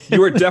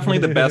You are definitely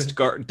the best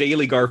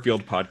Daily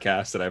Garfield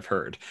podcast that I've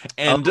heard.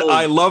 And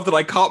I love that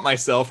I caught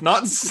myself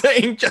not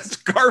saying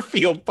just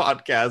Garfield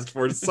podcast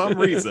for some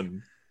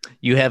reason.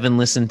 You haven't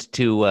listened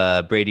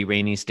to Brady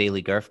Rainey's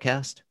Daily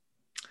Garfcast?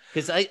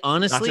 Because I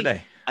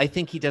honestly, I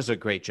think he does a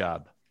great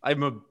job.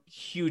 I'm a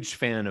huge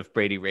fan of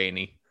Brady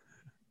Rainey.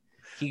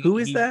 Who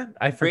is that?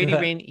 Brady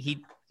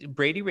Rainey.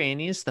 Brady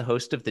Rainey is the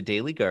host of the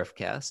Daily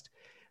Garfcast.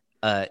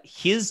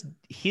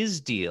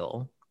 His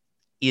deal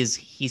is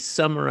he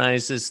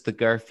summarizes the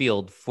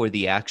Garfield for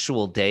the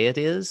actual day it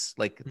is.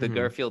 Like the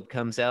Garfield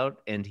comes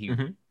out and he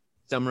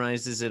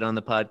summarizes it on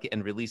the podcast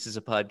and releases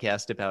a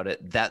podcast about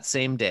it that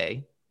same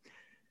day.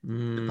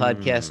 The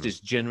podcast is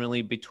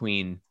generally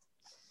between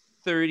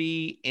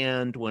 30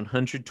 and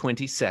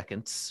 120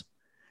 seconds.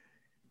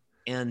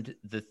 And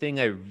the thing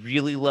I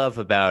really love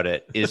about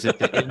it is at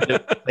the end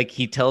of, like,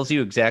 he tells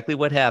you exactly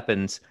what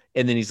happens,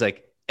 and then he's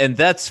like, and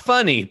that's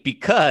funny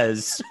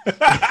because he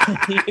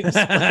explains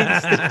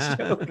the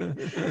joke.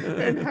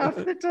 And half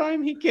the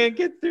time he can't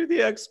get through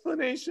the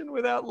explanation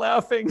without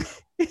laughing.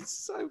 It's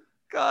so,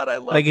 God, I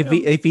love like him.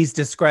 if he's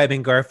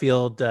describing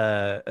Garfield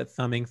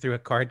thumbing through a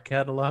card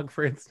catalog,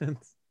 for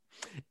instance.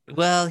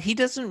 Well, he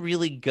doesn't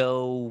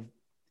go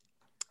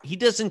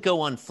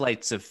on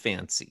flights of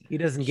fancy. He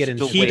doesn't get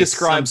into. He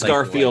describes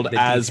Garfield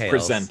as details.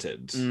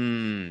 presented.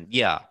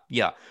 Yeah.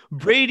 The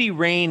Brady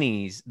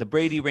Raineys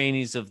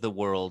of the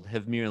world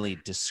have merely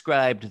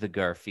described the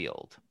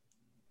Garfield,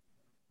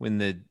 when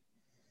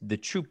the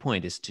true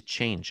point is to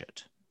change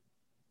it.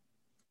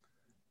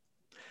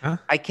 Huh?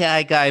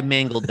 I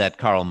mangled that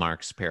Karl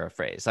Marx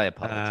paraphrase. I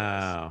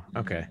apologize. Oh,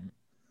 okay.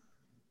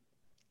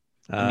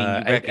 I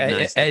mean, you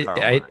recognize that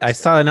Karl Marx. I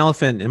saw an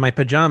elephant in my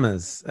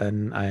pajamas,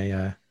 and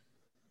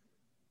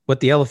what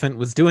the elephant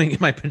was doing in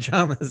my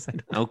pajamas.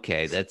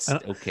 Okay, that's a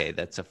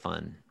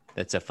fun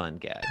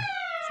gag.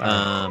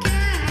 What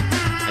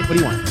do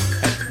you want?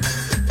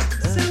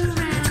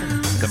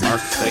 The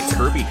Marx that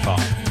Kirby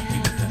fought.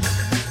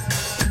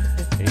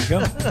 There you go.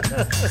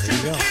 There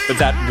you go. But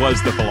that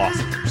was the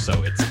philosopher,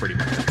 so it's pretty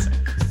much the same.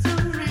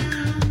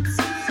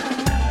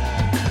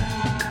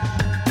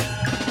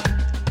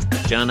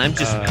 John, I'm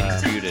just waiting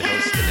for you to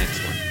host the next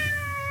one.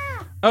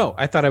 Oh,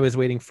 I thought I was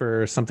waiting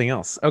for something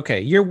else. Okay,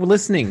 you're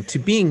listening to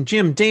Being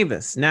Jim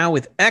Davis, now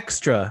with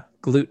extra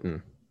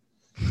gluten.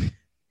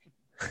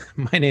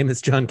 My name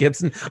is John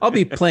Gibson. I'll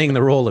be playing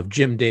the role of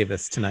Jim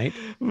Davis tonight.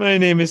 My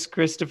name is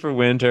Christopher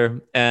Winter,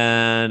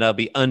 and I'll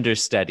be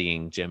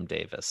understudying Jim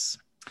Davis.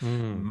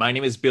 My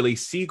name is Billy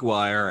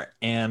Seguire,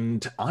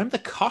 and I'm the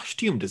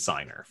costume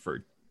designer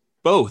for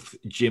both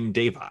Jim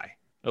Davey.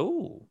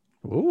 Oh.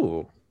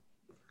 Ooh.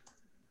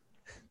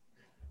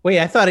 Wait,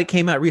 I thought it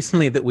came out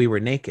recently that we were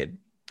naked.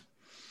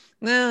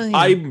 Well,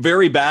 I'm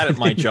very bad at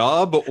my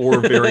job or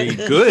very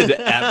good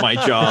at my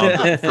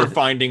job for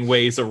finding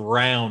ways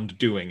around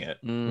doing it.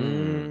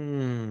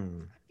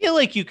 I feel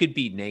like you could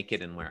be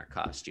naked and wear a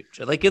costume.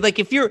 Like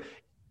if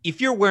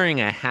you're wearing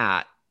a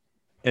hat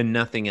and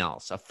nothing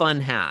else, a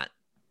fun hat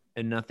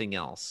and nothing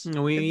else, I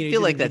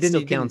feel like that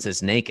still counts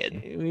as naked.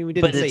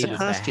 But it's a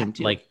costume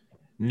too. Like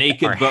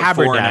naked or but for an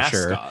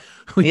haberdasher. ascot.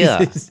 Yeah.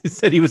 He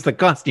said he was the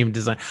costume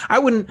designer. I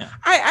wouldn't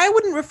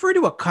refer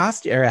to a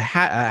costume or a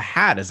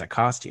hat as a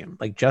costume,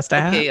 like just a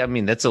hat. Okay, I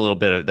mean that's a little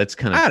bit of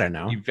I don't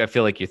know. I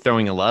feel like you're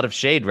throwing a lot of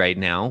shade right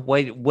now.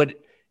 What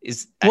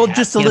is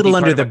just a little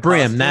under the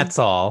brim, that's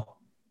all.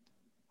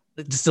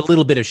 Just a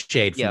little bit of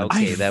shade. Yeah, From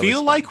okay, I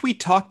feel like we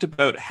talked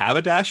about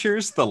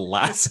haberdashers the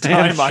last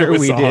time I'm sure I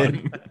was we on.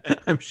 did.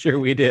 I'm sure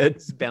we did.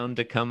 It's bound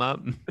to come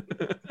up.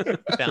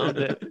 Bound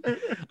to.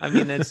 I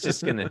mean, that's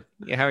just gonna.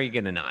 How are you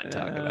gonna not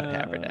talk about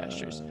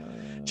haberdashers?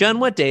 John,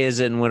 what day is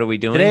it, and what are we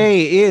doing?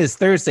 Today is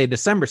Thursday,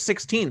 December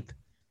 16th,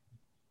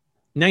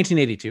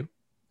 1982.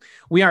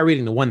 We are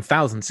reading the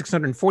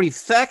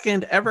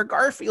 1642nd ever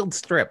Garfield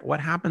strip.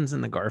 What happens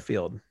in the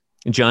Garfield?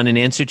 John, in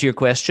answer to your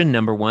question,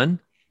 number one,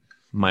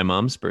 my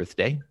mom's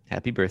birthday.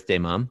 Happy birthday,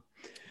 Mom.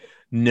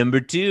 Number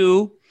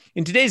two,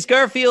 in today's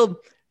Garfield,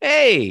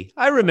 hey,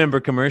 I remember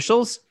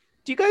commercials.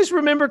 Do you guys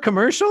remember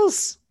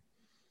commercials?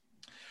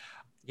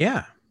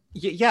 Yeah.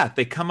 Yeah,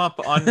 they come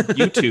up on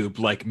YouTube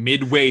like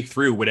midway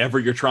through whatever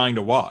you're trying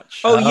to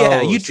watch. Oh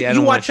yeah,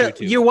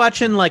 you're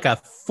watching like a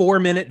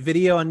 4-minute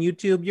video on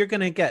YouTube. You're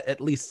gonna get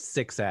at least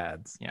 6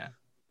 ads. Yeah,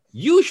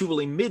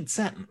 usually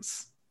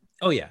mid-sentence.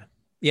 Oh yeah,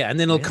 and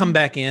then it'll come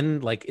back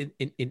in like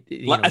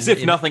as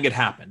if nothing had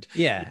happened.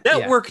 Yeah,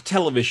 network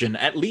television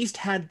at least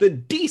had the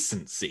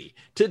decency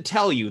to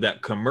tell you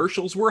that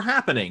commercials were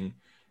happening,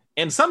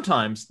 and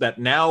sometimes that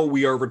now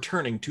we are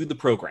returning to the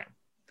program.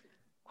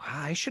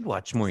 Wow, I should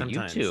watch more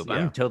YouTube. Yeah.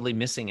 I'm totally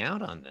missing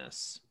out on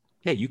this.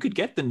 Yeah, you could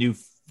get the new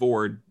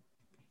Ford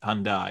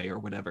Hyundai or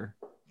whatever.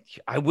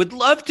 I would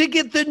love to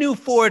get the new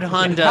Ford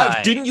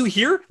Hyundai. Didn't you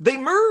hear? They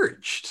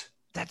merged.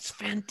 That's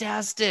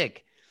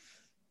fantastic.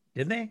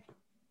 Did they?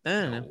 I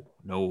don't know.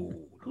 No.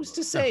 Who's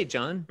to say,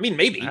 John? I mean,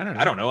 maybe.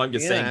 I don't know. I'm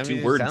just saying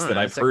two words that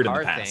I've heard in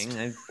the past.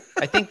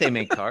 I think they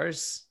make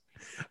cars.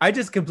 I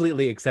just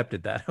completely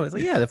accepted that. I was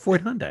like, yeah, the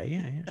Ford Hyundai.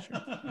 Yeah,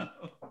 sure.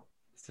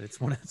 It's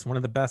one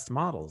of the best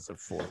models of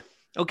Ford.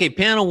 Okay,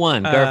 panel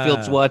one.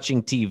 Garfield's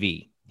watching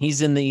TV.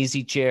 He's in the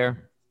easy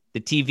chair.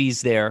 The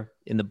TV's there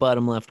in the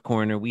bottom left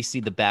corner. We see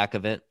the back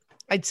of it.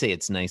 I'd say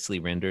it's nicely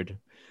rendered.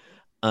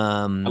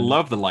 I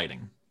love the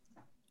lighting.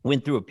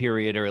 Went through a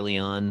period early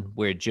on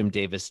where Jim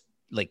Davis,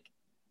 like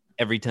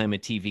every time a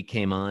TV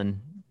came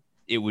on,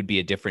 it would be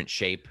a different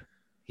shape.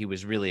 He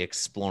was really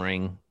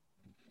exploring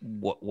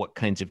what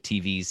kinds of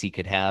TVs he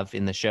could have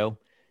in the show.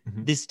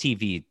 Mm-hmm. This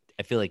TV,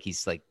 I feel like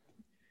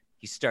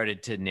he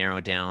started to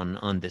narrow down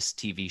on this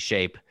TV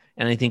shape,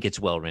 and I think it's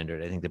well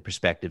rendered. I think the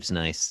perspective's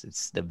nice.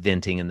 It's the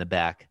venting in the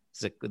back.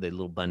 It's like the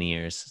little bunny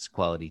ears. It's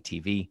quality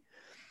TV.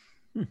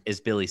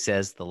 As Billy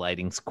says, the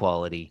lighting's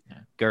quality. Yeah.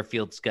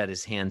 Garfield's got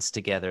his hands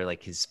together,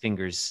 like his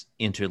fingers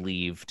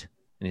interleaved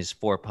and his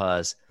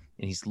forepaws,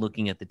 and he's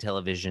looking at the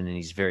television, and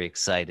he's very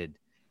excited.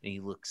 And he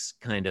looks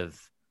kind of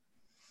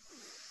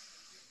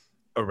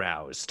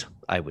aroused,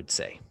 I would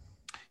say.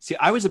 See,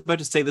 I was about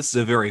to say this is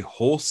a very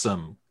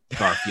wholesome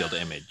Garfield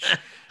image,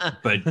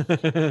 but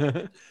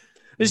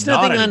there's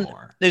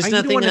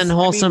nothing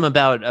unwholesome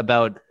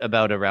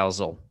about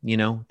arousal. You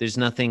know, there's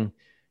nothing.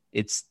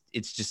 It's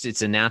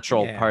a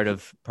natural part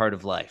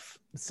of life.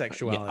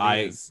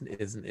 Sexuality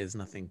is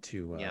nothing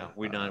to.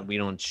 We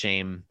don't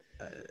shame.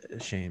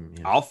 Shame.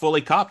 Yeah. I'll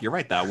fully cop. You're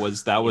right. That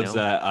was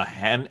a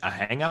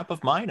hang up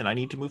of mine, and I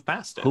need to move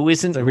past it. Who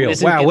isn't real?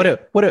 Wow,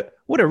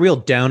 what a real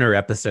downer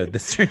episode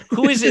this.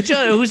 Who is it,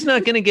 John? Who's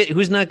not going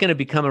to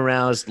become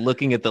aroused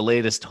looking at the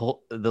latest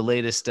Ford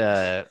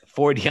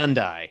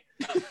Hyundai?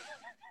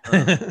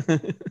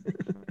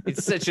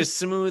 It's such a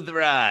smooth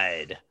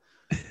ride.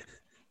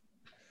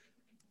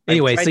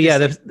 Anyway, so yeah,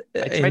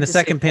 in the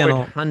second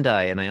panel, Ford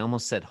Hyundai, and I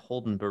almost said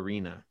Holden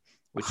Barina,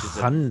 which is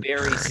a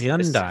very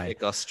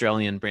specific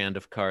Australian brand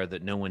of car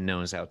that no one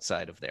knows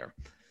outside of there.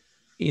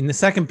 In the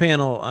second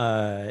panel,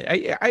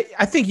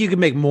 I think you could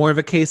make more of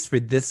a case for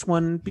this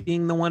one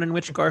being the one in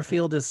which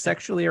Garfield is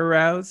sexually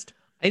aroused.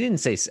 I didn't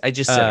say. I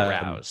just said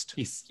aroused.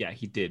 He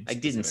did. I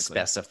didn't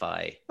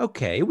specify.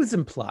 Okay, it was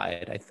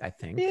implied. I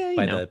think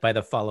by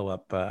the follow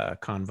up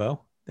convo.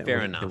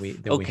 Fair enough.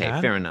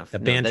 Fair enough. The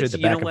banter, the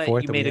back and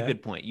forth. You made a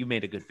good point. You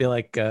made a good. I feel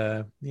like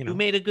You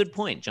made a good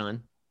point,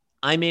 John.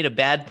 I made a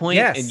bad point,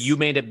 and you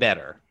made it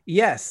better.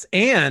 Yes,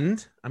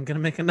 and I'm gonna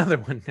make another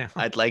one now.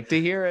 I'd like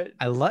to hear it.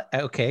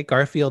 Okay,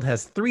 Garfield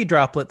has 3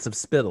 droplets of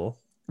spittle,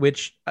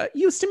 which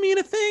used to mean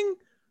a thing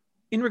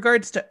in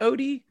regards to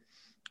Odie.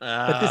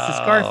 But this is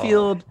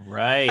Garfield.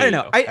 Right. I don't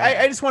know. Okay.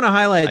 I just want to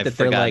highlight that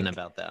they're like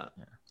about that.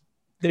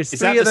 There's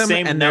 3 of them,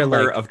 same and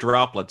number like, of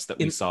droplets that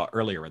we saw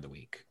earlier in the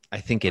week. I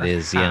think it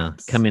is. Yeah,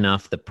 coming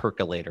off the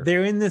percolator.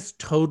 They're in this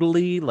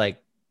totally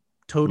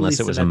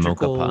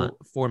symmetrical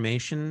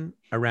formation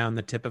around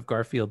the tip of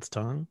Garfield's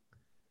tongue.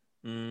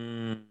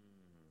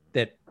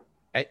 That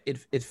I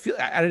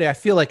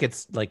feel like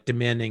it's like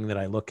demanding that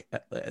I look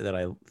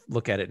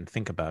at it and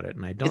think about it,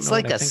 and I don't. It's know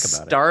like what I a think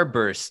about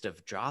starburst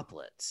of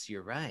droplets.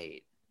 You're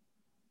right.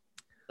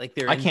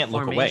 Like I can't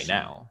look away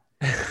now.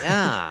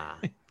 Yeah.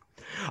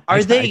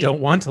 I don't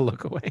want to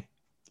look away.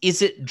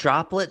 Is it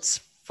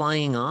droplets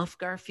flying off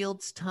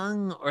Garfield's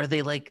tongue, or are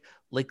they like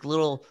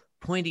little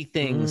pointy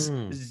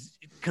things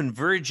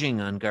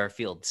converging on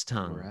Garfield's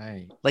tongue?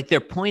 Right. Like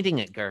they're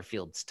pointing at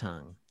Garfield's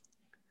tongue.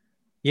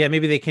 Yeah,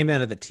 maybe they came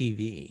out of the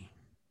TV.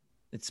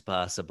 It's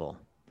possible.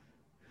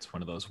 It's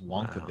one of those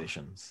Wonka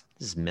visions.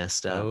 This is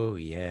messed up. Oh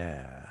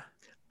yeah.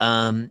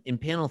 In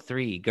panel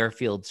 3,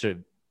 Garfield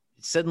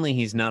suddenly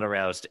he's not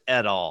aroused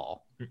at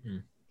all.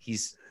 Mm-mm.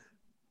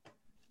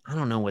 I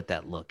don't know what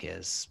that look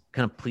is.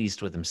 Kind of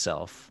pleased with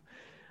himself.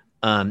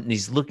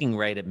 He's looking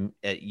right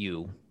at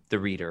you, the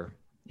reader,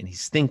 and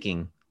he's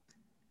thinking,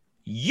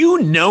 you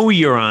know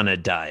you're on a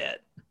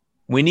diet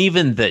when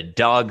even the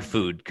dog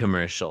food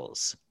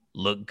commercials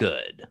look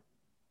good.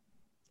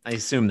 I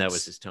assume that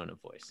was his tone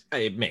of voice.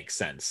 It makes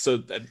sense. So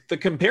the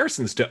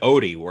comparisons to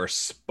Odie were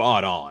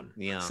spot on.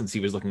 Yeah. Since he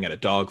was looking at a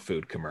dog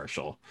food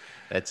commercial.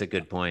 That's a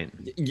good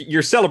point.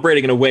 You're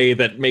celebrating in a way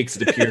that makes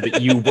it appear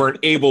that you weren't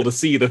able to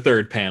see the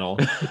third panel.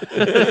 But...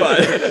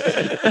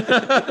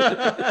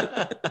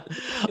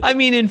 I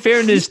mean, in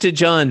fairness to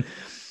John,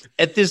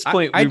 at this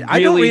point, we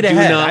really do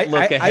not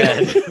look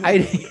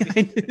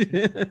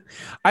ahead.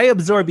 I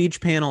absorb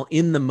each panel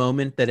in the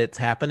moment that it's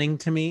happening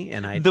to me,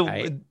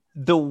 and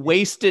the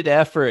wasted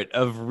effort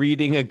of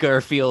reading a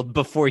Garfield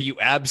before you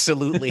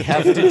absolutely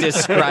have to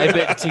describe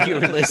it to your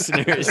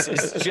listeners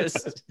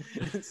is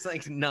it's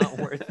like not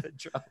worth the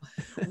trouble.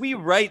 We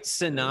write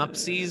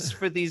synopses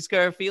for these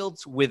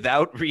Garfields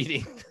without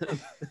reading them.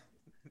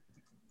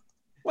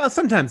 Well,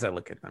 sometimes I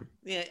look at them.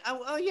 Yeah,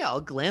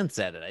 I'll glance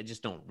at it. I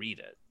just don't read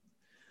it.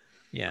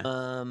 Yeah.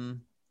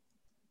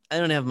 I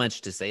don't have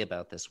much to say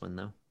about this one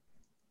though.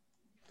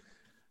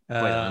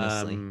 Quite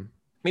honestly. I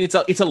mean,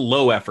 it's a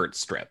low effort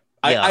strip.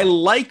 Yeah. I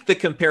like the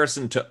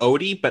comparison to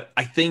Odie, but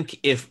I think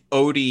if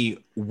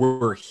Odie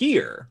were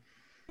here,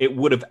 it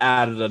would have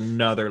added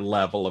another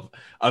level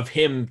of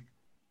him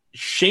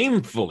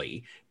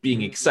shamefully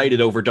being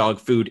excited over dog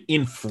food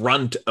in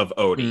front of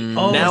Odie.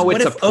 Oh, now what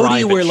if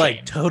Odie were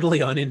like totally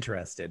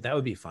uninterested? That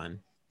would be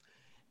fun.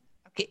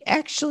 Okay,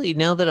 actually,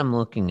 now that I'm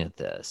looking at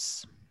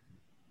this,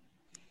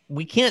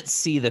 we can't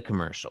see the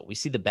commercial. We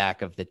see the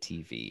back of the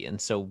TV. And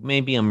so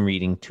maybe I'm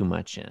reading too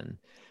much in.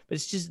 But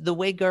it's just the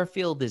way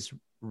Garfield is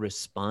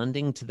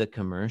responding to the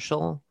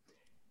commercial.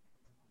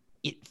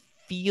 It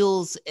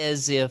feels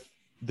as if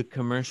the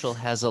commercial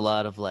has a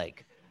lot of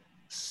like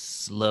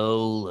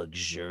slow,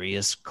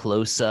 luxurious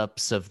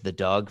close-ups of the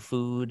dog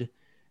food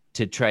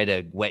to try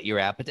to whet your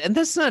appetite. And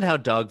that's not how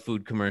dog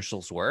food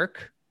commercials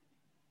work.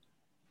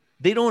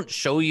 They don't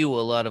show you a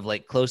lot of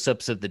like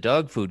close-ups of the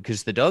dog food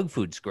because the dog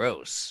food's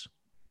gross.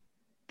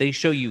 They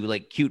show you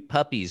like cute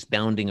puppies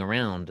bounding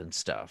around and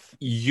stuff.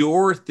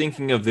 You're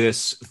thinking of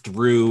this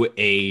through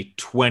a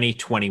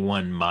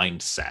 2021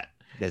 mindset.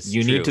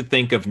 You need to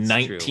think of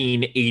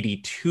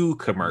 1982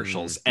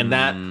 commercials and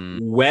that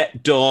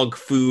wet dog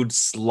food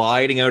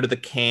sliding out of the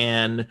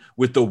can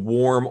with the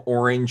warm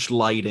orange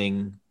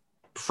lighting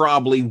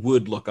probably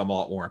would look a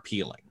lot more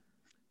appealing.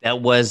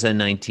 That was a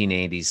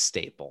 1980s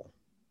staple.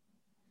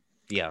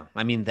 Yeah,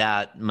 I mean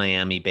that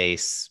Miami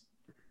base,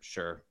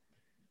 sure.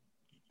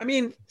 I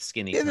mean,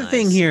 skinny. The other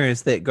thing here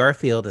is that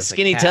Garfield is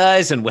skinny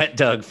ties and wet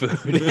dog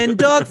food, and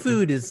dog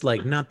food is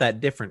like not that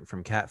different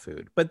from cat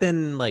food. But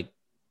then, like,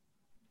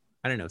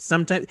 I don't know.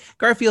 Sometimes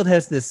Garfield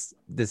has this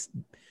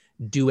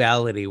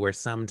duality where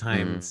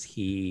sometimes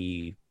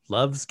he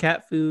loves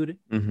cat food,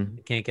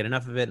 can't get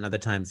enough of it, and other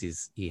times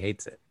he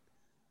hates it.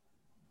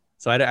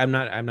 So I'm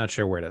not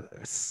sure where to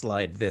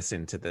slide this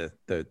into the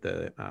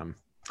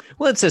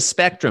Well, it's a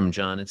spectrum,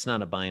 John. It's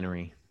not a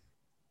binary.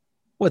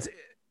 What's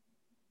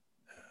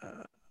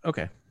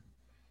okay.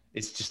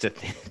 It's just a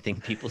thing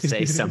people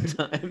say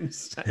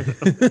sometimes.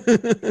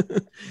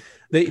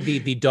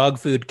 The dog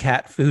food,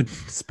 cat food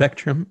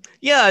spectrum.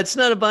 Yeah, it's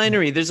not a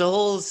binary. There's a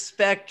whole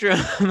spectrum.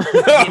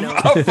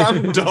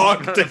 From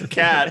dog to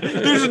cat.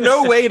 There's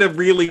no way to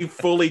really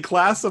fully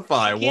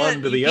classify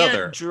one to the other. You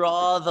can't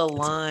draw the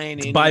line.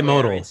 It's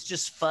bimodal. It's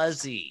just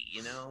fuzzy,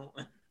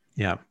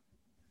 Yeah.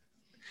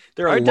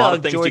 There are a lot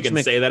of things you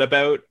can say that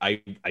about. I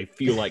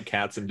feel like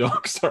cats and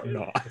dogs are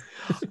not.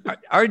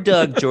 Our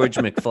dog, George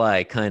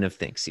McFly, kind of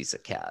thinks he's a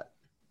cat.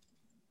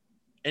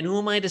 And who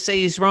am I to say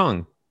he's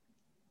wrong?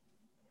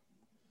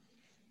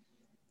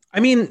 I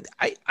mean,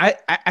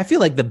 I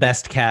feel like the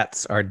best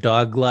cats are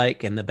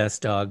dog-like and the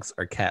best dogs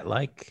are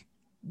cat-like.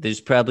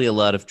 There's probably a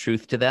lot of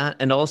truth to that.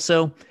 And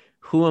also,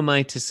 who am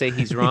I to say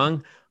he's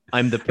wrong?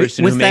 I'm the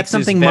person who makes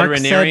his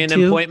veterinarian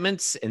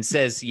appointments and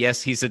says,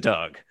 yes, he's a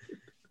dog.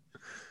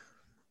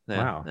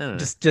 Wow.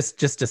 Just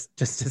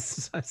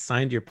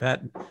signed your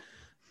pet.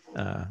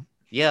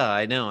 Yeah,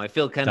 I know. I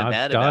feel kind of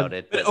bad about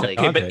it. But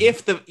but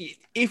if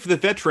the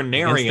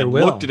veterinarian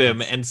looked at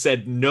him and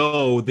said,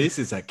 "No, this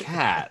is a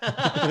cat,"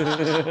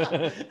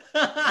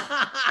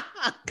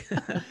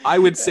 I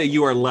would say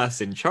you are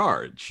less in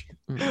charge.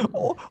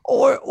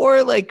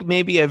 Or like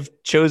maybe I've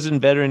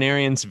chosen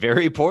veterinarians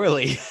very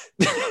poorly.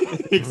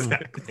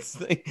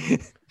 Exactly.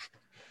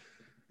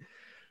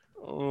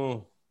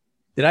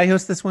 Did I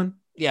host this one?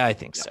 Yeah, I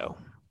think so.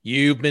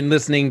 You've been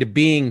listening to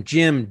Being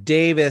Jim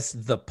Davis,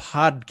 the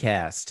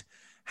podcast.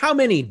 How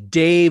many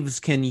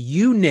Daves can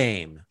you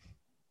name?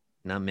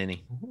 Not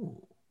many.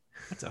 Ooh,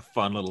 that's a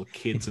fun little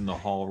Kids in the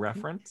Hall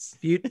reference.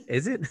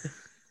 Is it?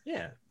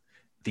 Yeah.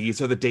 These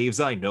are the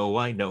Daves I know.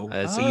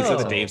 These are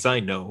the Daves I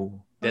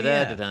know.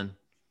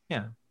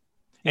 Yeah.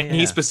 And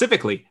he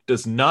specifically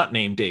does not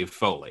name Dave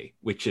Foley,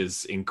 which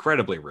is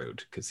incredibly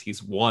rude because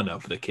he's one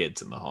of the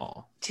Kids in the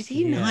Hall. Did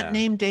he not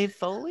name Dave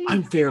Foley?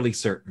 I'm fairly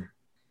certain.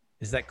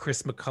 Is that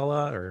Chris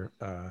McCullough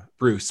or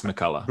Bruce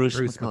McCullough? Bruce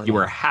McCullough. You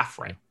were half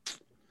right.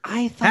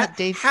 I thought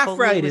Dave half Foley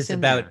right was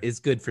is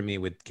good for me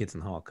with Kids in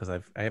the Hall because I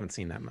haven't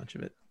seen that much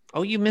of it.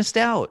 Oh, you missed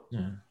out.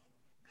 Yeah.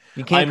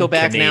 You can't go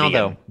back Canadian,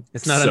 now, though.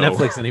 It's not on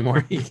Netflix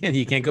anymore.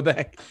 You can't go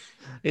back.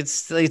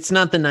 It's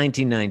not the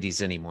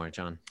 1990s anymore,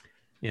 John.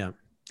 Yeah.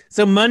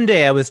 So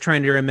Monday, I was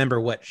trying to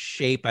remember what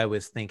shape I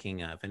was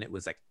thinking of, and it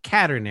was a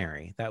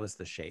catenary. That was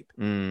the shape.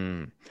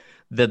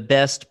 The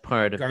best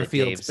part of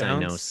Garfield's the Daves I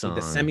Know song.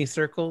 The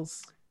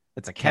semicircles.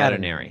 It's a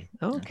catenary.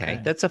 Okay,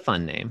 that's a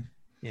fun name.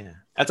 Yeah.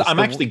 I'm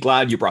actually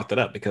glad you brought that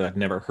up because I've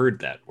never heard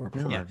that word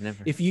before. No, I've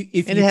never.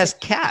 It has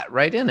cat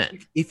right in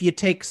it. If you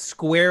take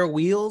square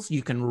wheels,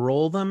 you can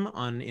roll them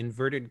on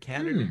inverted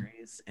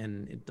catenaries,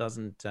 and it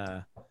doesn't.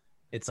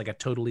 It's like a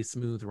totally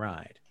smooth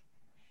ride.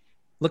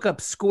 Look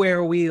up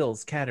square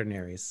wheels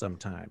catenaries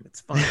sometime.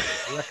 It's fun.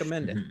 I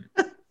recommend it.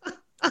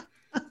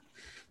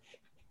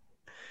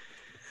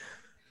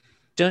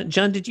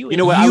 John, did you? You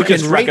know what? You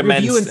can rate,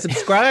 review, and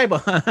subscribe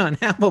on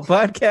Apple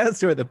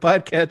Podcasts or the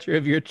podcatcher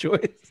of your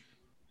choice.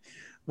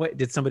 Wait,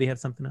 did somebody have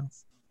something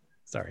else?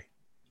 Sorry.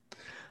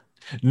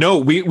 No,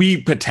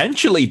 we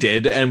potentially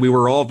did, and we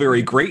were all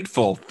very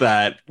grateful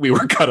that we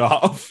were cut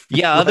off.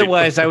 Yeah,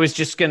 otherwise I was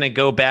just going to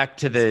go back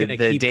to the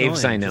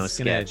Daves I Know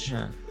sketch.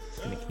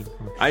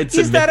 I had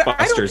some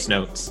Mythbusters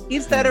notes.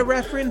 Is that a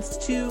reference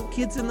to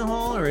Kids in the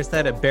Hall, or is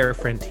that a Bear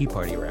Friend Tea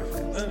Party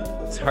reference?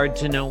 It's hard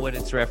to know what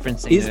it's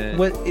referencing.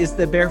 Is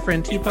the Bear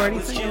Friend Tea Party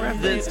thing a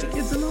reference to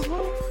Kids in the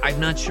Hall? I'm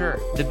not sure.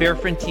 The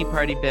Bearfriend Tea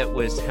Party bit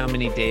was how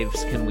many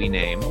Daves can we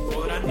name?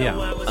 Yeah.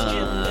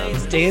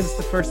 Was Dave's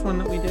the first one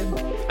that we did?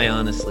 I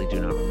honestly do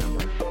not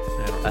remember.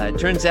 It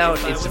turns out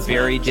it's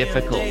very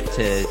difficult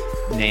to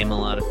name a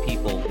lot of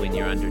people when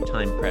you're under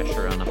time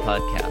pressure on a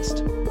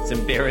podcast. It's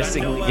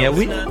embarrassingly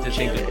easy to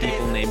think of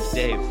people named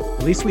Dave.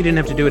 At least we didn't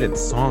have to do it in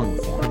song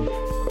form.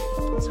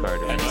 It's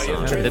harder in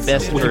song. The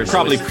best We verse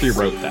probably was,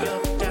 pre-wrote that.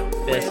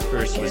 best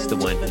verse was the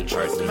one he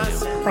hardly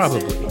knew.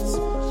 Probably.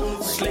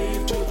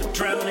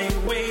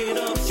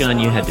 John,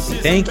 you had to be.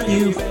 Thank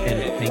you,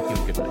 and thank you,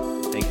 and good night.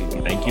 Thank you.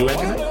 Thank you, and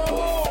good night.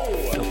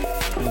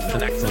 It's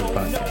an excellent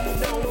podcast.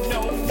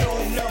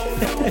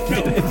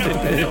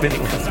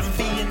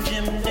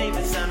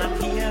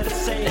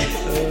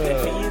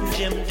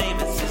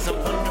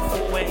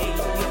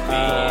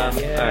 All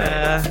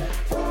right.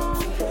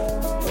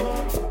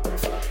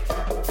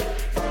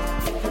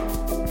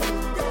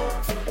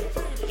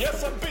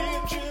 Yes, I'm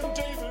being Jim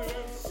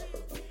Davis.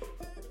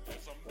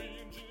 Yes, I'm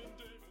being Jim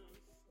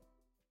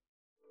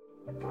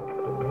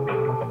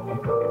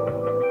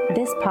Davis.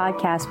 This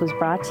podcast was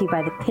brought to you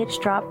by the Pitch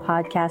Drop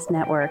Podcast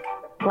Network.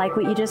 Like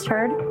what you just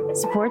heard?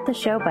 Support the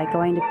show by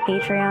going to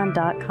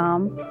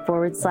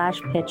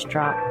patreon.com/Pitch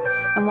Drop.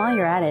 And while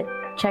you're at it,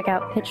 check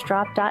out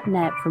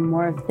pitchdrop.net for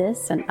more of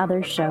this and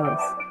other shows.